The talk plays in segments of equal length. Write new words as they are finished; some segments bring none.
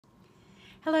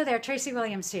Hello there, Tracy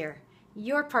Williams here,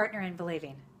 your partner in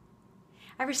believing.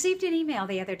 I received an email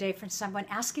the other day from someone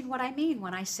asking what I mean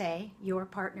when I say your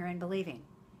partner in believing.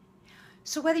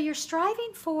 So whether you're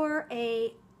striving for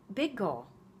a big goal,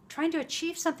 trying to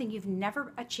achieve something you've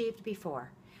never achieved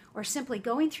before, or simply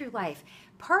going through life,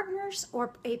 partners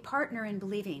or a partner in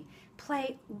believing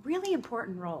play really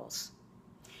important roles.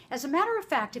 As a matter of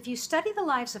fact, if you study the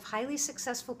lives of highly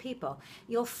successful people,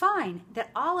 you'll find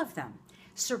that all of them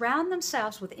surround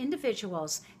themselves with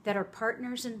individuals that are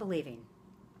partners in believing.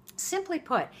 Simply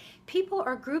put, people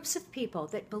are groups of people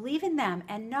that believe in them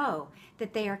and know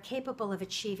that they are capable of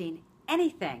achieving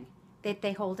anything that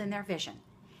they hold in their vision,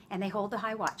 and they hold the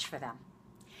high watch for them.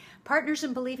 Partners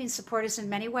in believing support us in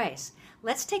many ways.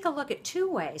 Let's take a look at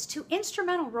two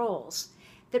instrumental roles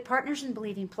that partners in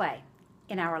believing play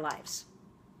in our lives.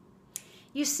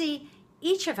 You see,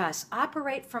 each of us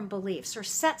operate from beliefs or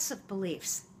sets of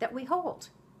beliefs that we hold.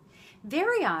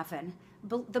 Very often,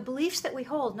 the beliefs that we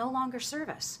hold no longer serve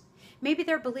us. Maybe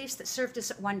they're beliefs that served us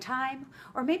at one time,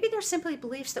 or maybe they're simply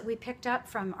beliefs that we picked up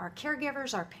from our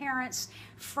caregivers, our parents,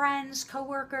 friends,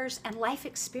 coworkers, and life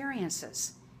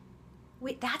experiences.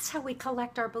 That's how we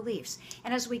collect our beliefs.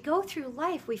 And as we go through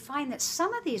life, we find that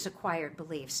some of these acquired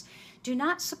beliefs do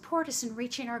not support us in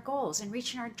reaching our goals, in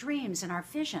reaching our dreams and our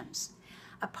visions.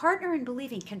 A partner in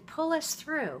believing can pull us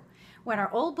through when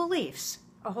our old beliefs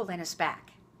are holding us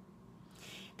back.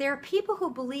 There are people who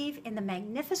believe in the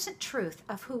magnificent truth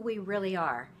of who we really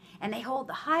are, and they hold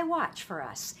the high watch for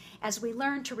us as we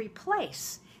learn to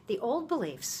replace the old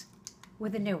beliefs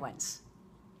with the new ones.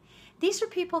 These are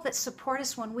people that support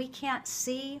us when we can't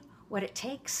see what it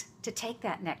takes to take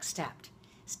that next step.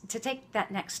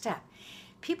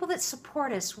 People that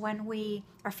support us when we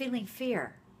are feeling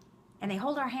fear, and they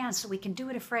hold our hands so we can do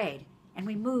it afraid, and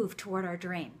we move toward our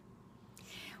dream.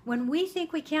 When we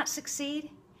think we can't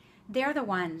succeed, they're the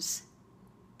ones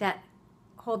that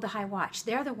hold the high watch.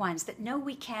 They're the ones that know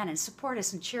we can and support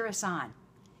us and cheer us on.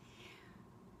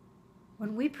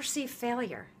 When we perceive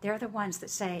failure, they're the ones that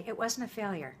say, it wasn't a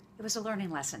failure. It was a learning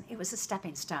lesson. It was a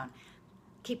stepping stone.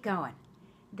 Keep going.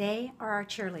 They are our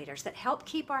cheerleaders that help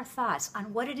keep our thoughts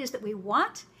on what it is that we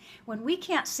want when we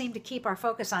can't seem to keep our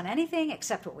focus on anything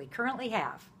except what we currently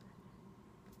have.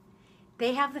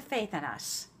 They have the faith in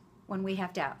us when we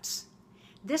have doubts.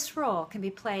 This role can be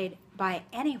played by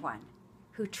anyone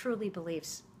who truly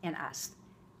believes in us,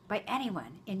 by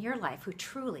anyone in your life who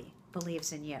truly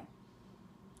believes in you.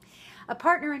 A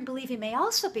partner in believing may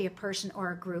also be a person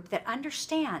or a group that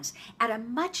understands at a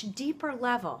much deeper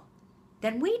level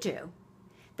than we do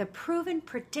the proven,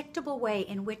 predictable way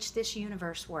in which this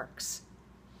universe works.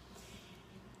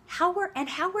 How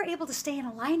we're able to stay in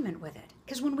alignment with it.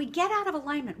 Because when we get out of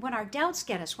alignment, when our doubts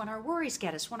get us, when our worries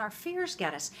get us, when our fears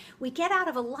get us, we get out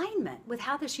of alignment with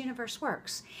how this universe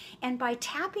works. And by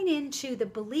tapping into the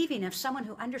believing of someone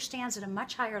who understands at a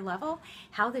much higher level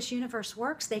how this universe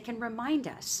works, they can remind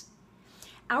us.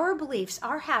 Our beliefs,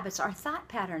 our habits, our thought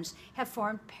patterns have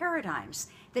formed paradigms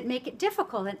that make it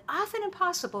difficult and often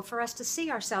impossible for us to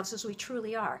see ourselves as we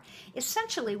truly are.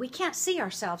 Essentially, we can't see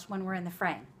ourselves when we're in the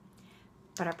frame,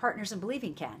 but our partners in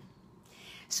believing can.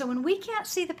 So when we can't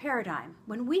see the paradigm,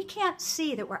 when we can't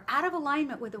see that we're out of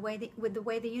alignment with the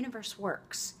way the universe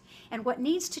works and what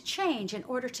needs to change in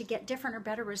order to get different or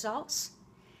better results,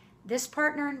 this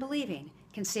partner in believing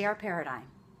can see our paradigm.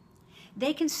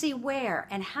 They can see where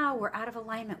and how we're out of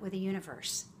alignment with the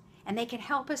universe. And they can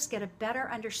help us get a better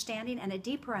understanding and a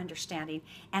deeper understanding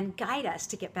and guide us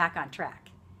to get back on track.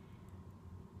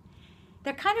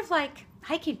 They're kind of like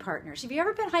hiking partners. Have you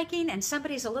ever been hiking and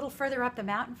somebody's a little further up the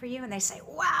mountain for you and they say,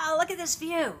 wow, look at this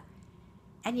view.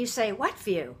 And you say, what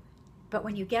view? But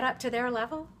when you get up to their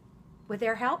level, with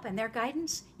their help and their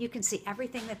guidance, you can see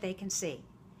everything that they can see.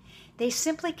 They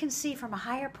simply can see from a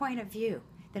higher point of view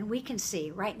than we can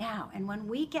see right now. And when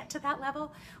we get to that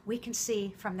level, we can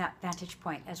see from that vantage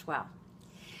point as well.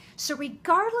 So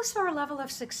regardless of our level of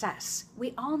success,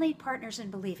 we all need partners in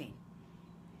believing.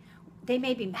 They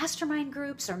may be mastermind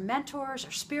groups or mentors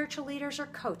or spiritual leaders or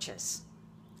coaches.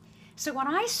 So when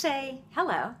I say,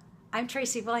 hello, I'm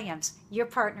Tracy Williams, your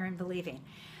partner in believing,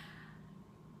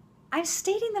 I'm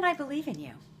stating that I believe in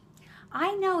you.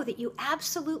 I know that you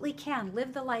absolutely can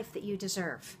live the life that you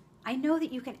deserve. I know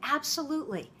that you can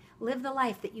absolutely live the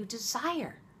life that you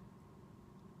desire.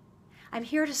 I'm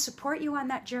here to support you on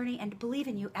that journey and to believe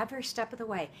in you every step of the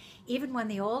way, even when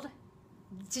the old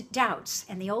doubts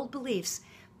and the old beliefs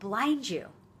blind you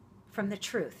from the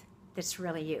truth that's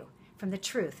really you, from the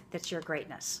truth that's your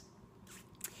greatness.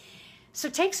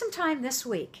 So take some time this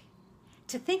week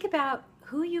to think about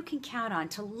who you can count on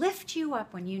to lift you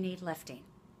up when you need lifting.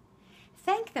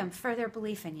 Thank them for their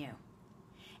belief in you.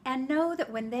 And know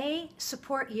that when they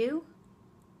support you,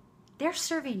 they're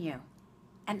serving you.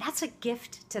 And that's a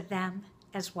gift to them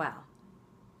as well.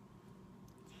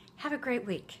 Have a great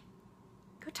week.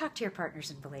 Go talk to your partners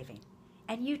in believing.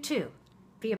 And you too